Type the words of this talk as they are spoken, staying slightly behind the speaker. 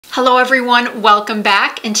Hello everyone, welcome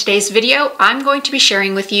back. In today's video, I'm going to be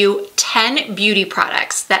sharing with you 10 beauty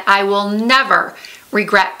products that I will never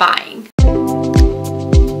regret buying.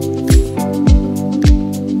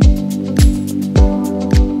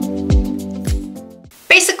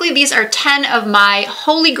 Basically, these are 10 of my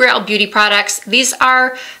holy grail beauty products. These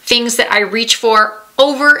are things that I reach for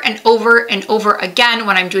over and over and over again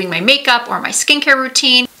when I'm doing my makeup or my skincare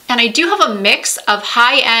routine. And I do have a mix of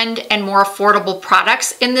high-end and more affordable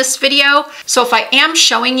products in this video. So if I am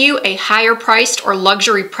showing you a higher priced or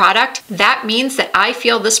luxury product, that means that I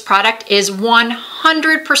feel this product is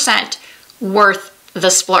 100% worth the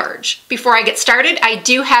splurge. Before I get started, I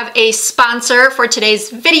do have a sponsor for today's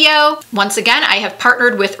video. Once again, I have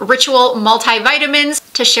partnered with Ritual Multivitamins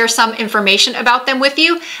to share some information about them with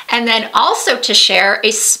you, and then also to share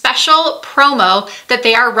a special promo that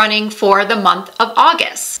they are running for the month of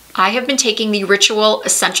August. I have been taking the Ritual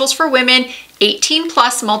Essentials for Women 18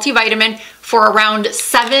 Plus multivitamin for around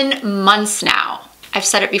 7 months now. I've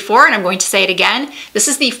said it before and I'm going to say it again. This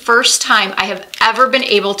is the first time I have ever been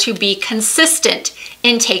able to be consistent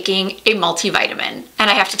in taking a multivitamin. And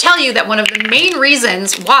I have to tell you that one of the main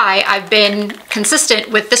reasons why I've been consistent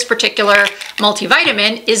with this particular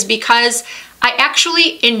multivitamin is because I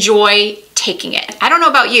actually enjoy taking it. I don't know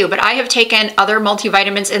about you, but I have taken other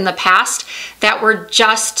multivitamins in the past that were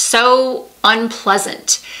just so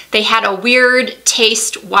unpleasant. They had a weird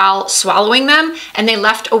taste while swallowing them, and they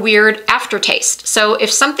left a weird aftertaste. So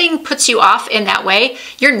if something puts you off in that way,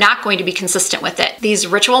 you're not going to be consistent with it. These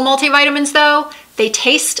Ritual multivitamins though, they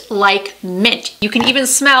taste like mint. You can even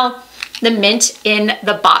smell the mint in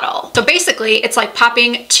the bottle. So basically, it's like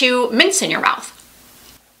popping 2 mints in your mouth.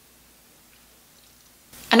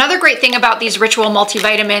 Another great thing about these Ritual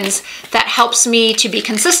multivitamins that helps me to be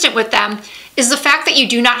consistent with them is the fact that you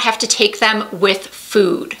do not have to take them with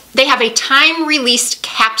food. They have a time-released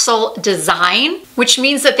capsule design, which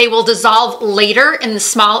means that they will dissolve later in the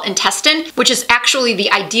small intestine, which is actually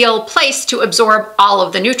the ideal place to absorb all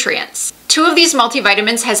of the nutrients. 2 of these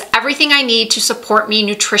multivitamins has everything I need to support me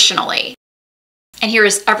nutritionally. And here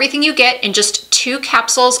is everything you get in just 2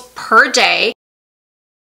 capsules per day.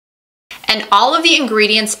 And all of the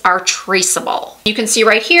ingredients are traceable. You can see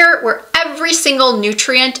right here where every single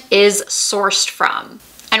nutrient is sourced from.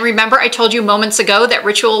 And remember, I told you moments ago that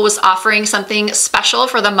Ritual was offering something special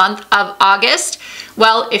for the month of August.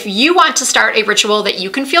 Well, if you want to start a ritual that you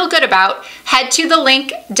can feel good about, head to the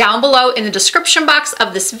link down below in the description box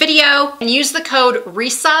of this video and use the code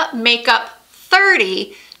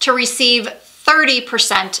RISAMAKEUP14 to receive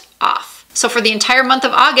 30% off. So for the entire month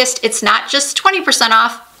of August, it's not just 20%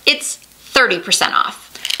 off, it's 30% off.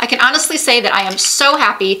 I can honestly say that I am so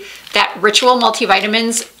happy that Ritual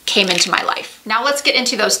multivitamins came into my life. Now let's get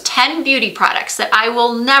into those 10 beauty products that I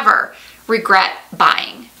will never regret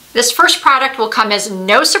buying. This first product will come as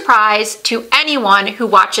no surprise to anyone who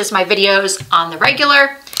watches my videos on the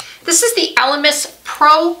regular. This is the Elemis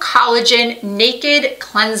Pro Collagen Naked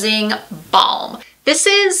Cleansing Balm. This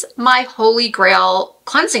is my holy grail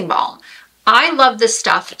cleansing balm. I love this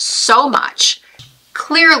stuff so much.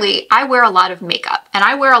 Clearly, I wear a lot of makeup and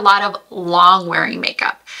I wear a lot of long wearing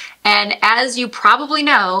makeup. And as you probably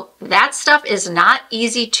know, that stuff is not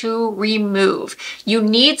easy to remove. You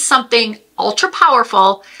need something ultra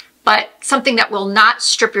powerful, but something that will not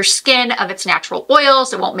strip your skin of its natural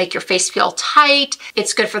oils. It won't make your face feel tight.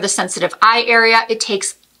 It's good for the sensitive eye area. It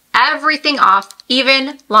takes everything off,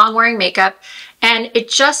 even long wearing makeup. And it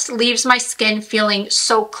just leaves my skin feeling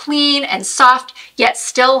so clean and soft, yet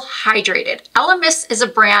still hydrated. Elemis is a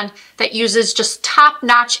brand that uses just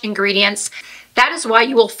top-notch ingredients. That is why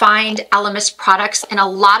you will find Elemis products in a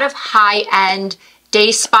lot of high-end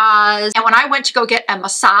day spas. And when I went to go get a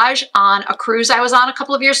massage on a cruise I was on a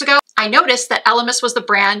couple of years ago, I noticed that Elemis was the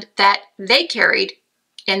brand that they carried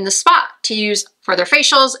in the spa to use for their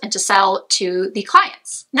facials and to sell to the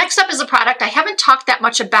clients. Next up is a product I haven't talked that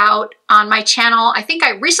much about on my channel. I think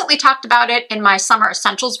I recently talked about it in my Summer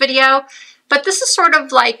Essentials video, but this is sort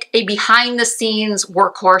of like a behind the scenes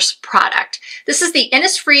workhorse product. This is the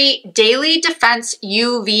Innisfree Daily Defense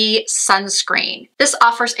UV Sunscreen. This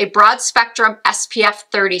offers a broad spectrum SPF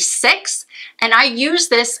 36, and I use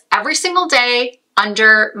this every single day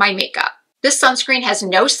under my makeup. This sunscreen has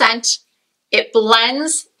no scent. It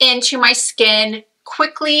blends into my skin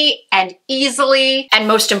quickly and easily, and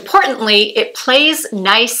most importantly, it plays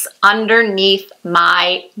nice underneath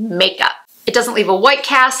my makeup. It doesn't leave a white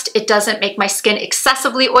cast, it doesn't make my skin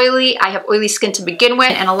excessively oily. I have oily skin to begin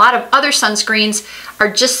with, and a lot of other sunscreens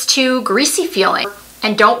are just too greasy feeling.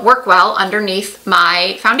 and don't work well underneath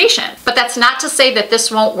my foundation. But that's not to say that this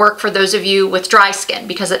won't work for those of you with dry skin,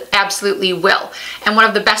 because it absolutely will. And one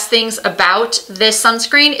of the best things about this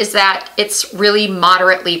sunscreen is that it's really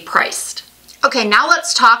moderately priced. Okay, now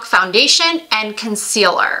let's talk foundation and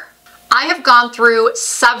concealer. I have gone through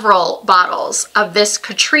several bottles of this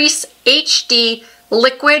Catrice HD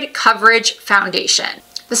Liquid Coverage Foundation.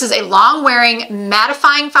 This is a long-wearing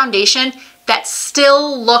mattifying foundation that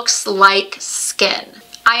still looks like skin.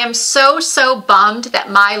 I am so bummed that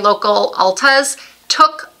my local Ultas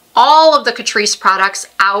took all of the Catrice products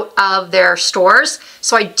out of their stores,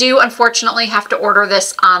 so I do unfortunately have to order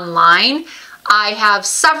this online. I have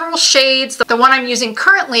several shades. The one I'm using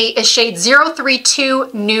currently is shade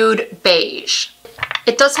 032 Nude Beige.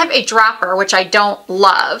 It does have a dropper, which I don't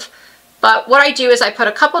love, but what I do is I put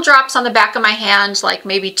a couple drops on the back of my hand, like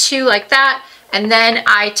maybe 2 like that, and then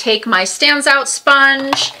I take my Stands Out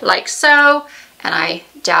sponge like so, and I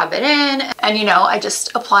dab it in, and you know, I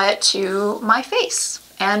just apply it to my face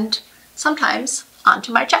and sometimes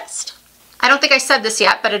onto my chest. I don't think I said this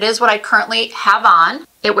yet, but it is what I currently have on.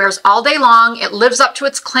 It wears all day long. It lives up to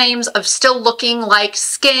its claims of still looking like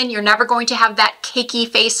skin. You're never going to have that cakey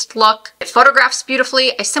faced look. It photographs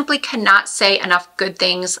beautifully. I simply cannot say enough good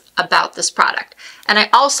things about this product. And I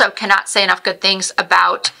also cannot say enough good things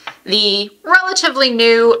about the relatively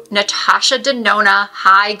new Natasha Denona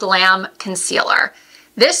High Glam Concealer.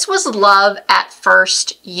 This was love at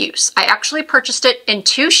first use. I actually purchased it in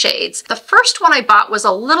 2 shades. The first one I bought was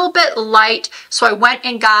a little bit light, so I went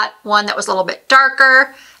and got one that was a little bit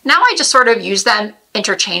darker. Now I just sort of use them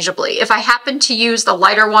interchangeably. If I happen to use the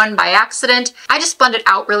lighter one by accident, I just blend it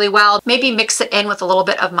out really well. Maybe mix it in with a little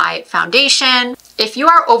bit of my foundation. If you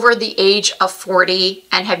are over the age of 40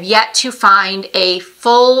 and have yet to find a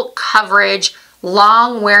full coverage,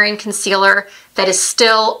 long wearing concealer that is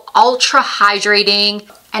still ultra hydrating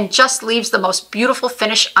and just leaves the most beautiful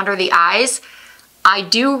finish under the eyes, I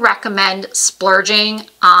do recommend splurging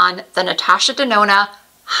on the Natasha Denona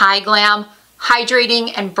High Glam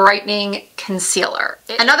Hydrating and Brightening Concealer.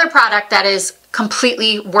 Another product that is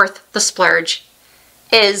completely worth the splurge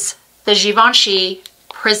is the Givenchy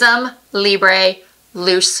Prism Libre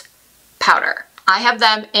Loose Powder. I have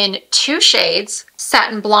them in 2 shades,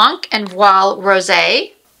 Satin Blanc and Voile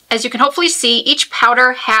Rosé. As you can hopefully see, each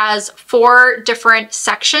powder has 4 different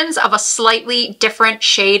sections of a slightly different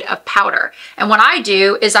shade of powder. And what I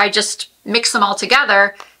do is I just mix them all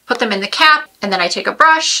together, put them in the cap, and then I take a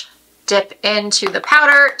brush, dip into the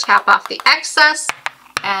powder, tap off the excess,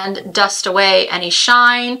 and dust away any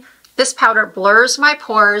shine. This powder blurs my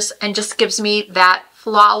pores and just gives me that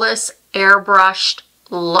flawless airbrushed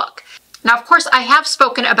look. Now, of course, I have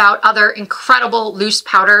spoken about other incredible loose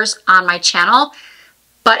powders on my channel,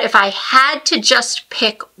 but if I had to just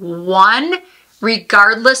pick one,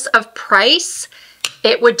 regardless of price,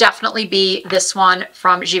 it would definitely be this one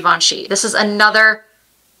from Givenchy. This is another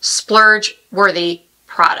splurge-worthy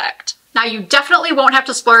product. Now, you definitely won't have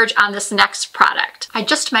to splurge on this next product. I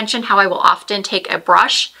just mentioned how I will often take a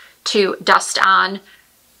brush to dust on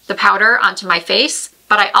the powder onto my face,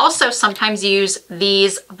 but I also sometimes use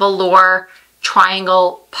these velour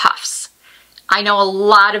triangle puffs. I know a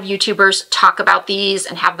lot of YouTubers talk about these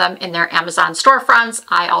and have them in their Amazon storefronts.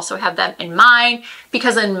 I also have them in mine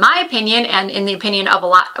because, in my opinion, and in the opinion of a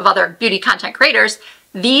lot of other beauty content creators,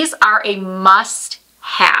 these are a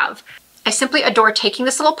must-have. I simply adore taking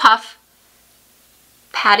this little puff,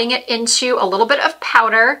 patting it into a little bit of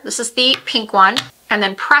powder. This is the pink one, and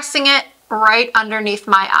then pressing it right underneath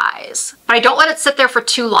my eyes. But I don't let it sit there for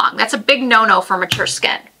too long. That's a big no-no for mature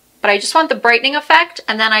skin. But I just want the brightening effect,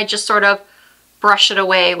 and then I just sort of brush it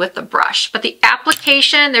away with the brush. But the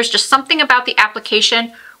application, there's just something about the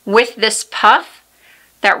application with this puff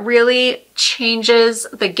that really changes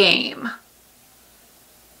the game.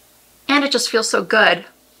 And it just feels so good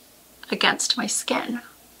against my skin.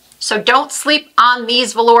 So don't sleep on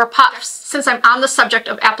these velour puffs. Since I'm on the subject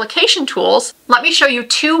of application tools, let me show you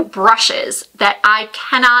 2 brushes that I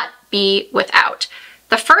cannot be without.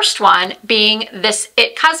 The first one being this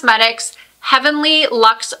IT Cosmetics Heavenly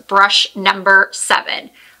Luxe Brush number 7.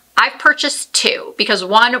 I've purchased 2 because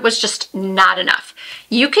 1 was just not enough.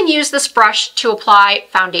 You can use this brush to apply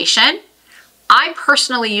foundation. I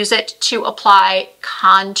personally use it to apply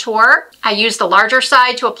contour. I use the larger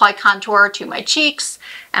side to apply contour to my cheeks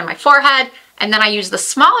and my forehead, and then I use the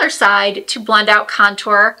smaller side to blend out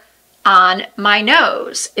contour on my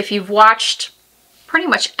nose. If you've watched pretty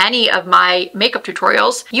much any of my makeup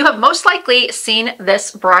tutorials, you have most likely seen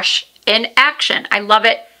this brush in action. I love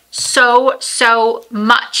it so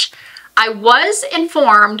much. I was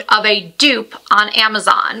informed of a dupe on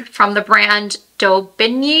Amazon from the brand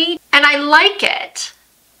Daubigny, and I like it,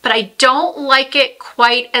 but I don't like it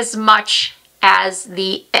quite as much as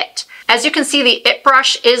the It. As you can see, the It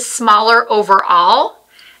brush is smaller overall,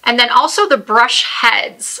 and then also the brush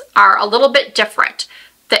heads are a little bit different.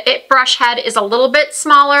 The It brush head is a little bit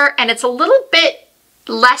smaller and it's a little bit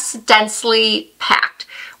less densely packed,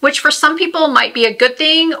 which for some people might be a good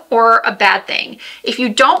thing or a bad thing. If you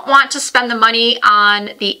don't want to spend the money on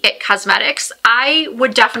the It Cosmetics, I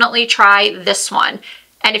would definitely try this one.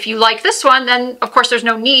 And if you like this one, then of course there's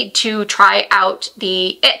no need to try out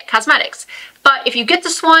the It Cosmetics. But if you get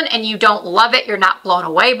this one and you don't love it, you're not blown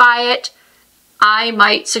away by it, I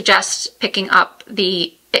might suggest picking up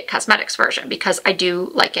the It Cosmetics version because I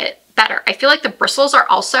do like it better. I feel like the bristles are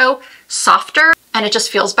also softer and it just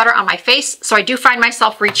feels better on my face. So I do find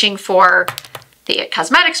myself reaching for the It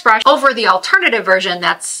Cosmetics brush over the alternative version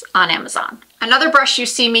that's on Amazon. Another brush you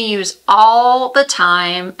see me use all the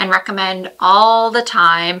time and recommend all the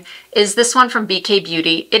time is this one from BK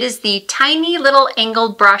Beauty. It is the tiny little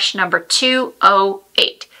angled brush number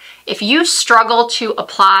 208. If you struggle to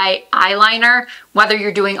apply eyeliner, whether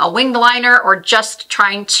you're doing a winged liner or just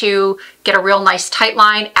trying to get a real nice tight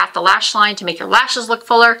line at the lash line to make your lashes look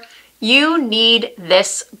fuller, you need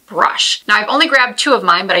this brush. Now I've only grabbed 2 of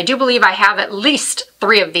mine, but I do believe I have at least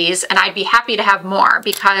 3 of these, and I'd be happy to have more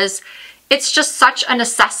because it's just such a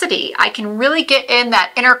necessity. I can really get in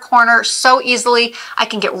that inner corner so easily. I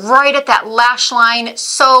can get right at that lash line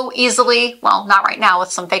so easily. Well, not right now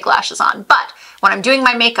with some fake lashes on, but when I'm doing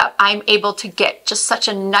my makeup, I'm able to get just such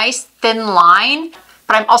a nice thin line,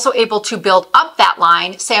 but I'm also able to build up that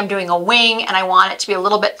line. Say I'm doing a wing and I want it to be a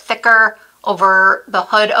little bit thicker over the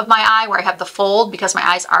hood of my eye where I have the fold because my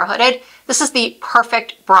eyes are hooded. This is the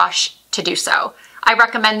perfect brush to do so. I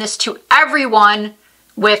recommend this to everyone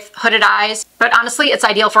with hooded eyes, but honestly, it's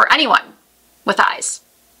ideal for anyone with eyes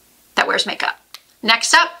that wears makeup.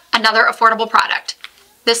 Next up, another affordable product.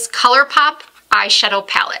 This ColourPop eyeshadow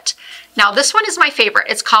palette. Now this one is my favorite.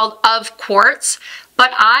 It's called Of Quartz,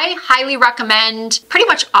 but I highly recommend pretty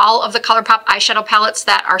much all of the ColourPop eyeshadow palettes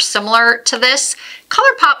that are similar to this.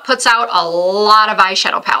 ColourPop puts out a lot of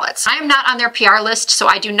eyeshadow palettes. I am not on their PR list, so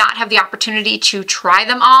I do not have the opportunity to try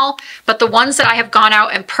them all, but the ones that I have gone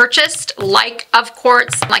out and purchased, like Of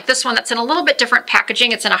Quartz, like this one that's in a little bit different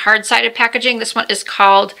packaging. It's in a hard-sided packaging. This one is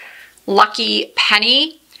called Lucky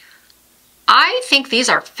Penny. I think these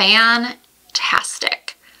are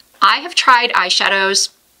fantastic. I have tried eyeshadows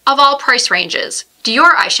of all price ranges,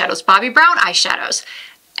 Dior eyeshadows, Bobbi Brown eyeshadows,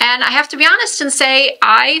 and I have to be honest and say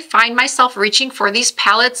I find myself reaching for these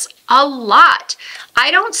palettes a lot.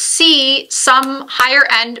 I don't see some higher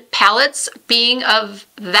end palettes being of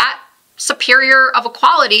that superior of a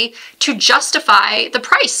quality to justify the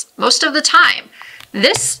price most of the time.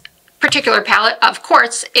 This particular palette, of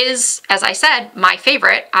course, is, as I said, my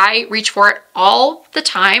favorite. I reach for it all the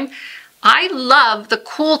time. I love the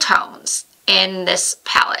cool tones in this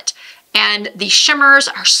palette, and the shimmers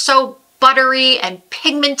are so buttery and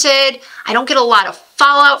pigmented. I don't get a lot of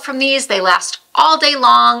fallout from these. They last all day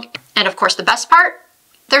long, and of course the best part,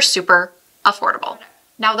 they're super affordable.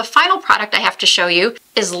 Now the final product I have to show you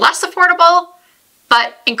is less affordable,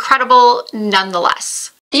 but incredible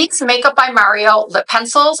nonetheless. These Makeup by Mario lip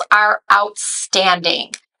pencils are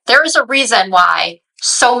outstanding. There is a reason why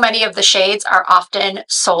so many of the shades are often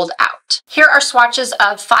sold out. Here are swatches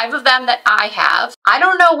of 5 of them that I have. I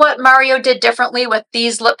don't know what Mario did differently with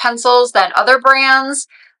these lip pencils than other brands,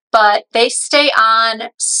 but they stay on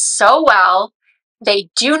so well. They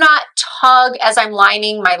do not tug as I'm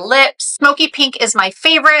lining my lips. Smoky Pink is my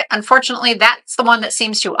favorite. Unfortunately, that's the one that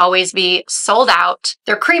seems to always be sold out.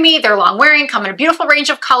 They're creamy, they're long wearing, come in a beautiful range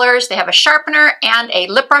of colors. They have a sharpener and a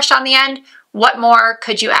lip brush on the end. What more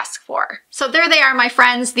could you ask for? So there they are, my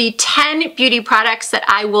friends, the 10 beauty products that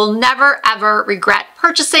I will never ever regret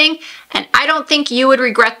purchasing, and I don't think you would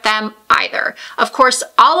regret them either. Of course,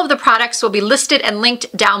 all of the products will be listed and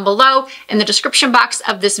linked down below in the description box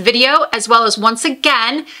of this video, as well as, once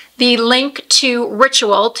again, the link to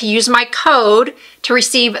Ritual to use my code to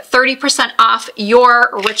receive 30% off your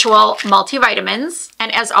Ritual multivitamins.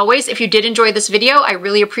 And as always, if you did enjoy this video, I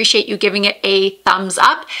really appreciate you giving it a thumbs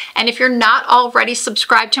up. And if you're not already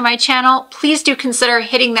subscribed to my channel, please do consider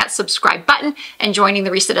hitting that subscribe button and joining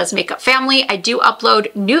the Risa Does Makeup family. I do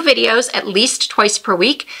upload new videos at least twice per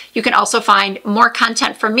week. You can also find more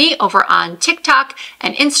content from me over on TikTok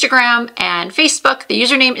and Instagram and Facebook. The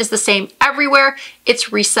username is the same everywhere. It's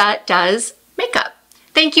Risa Does Makeup.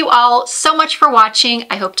 Thank you all so much for watching.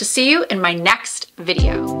 I hope to see you in my next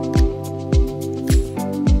video.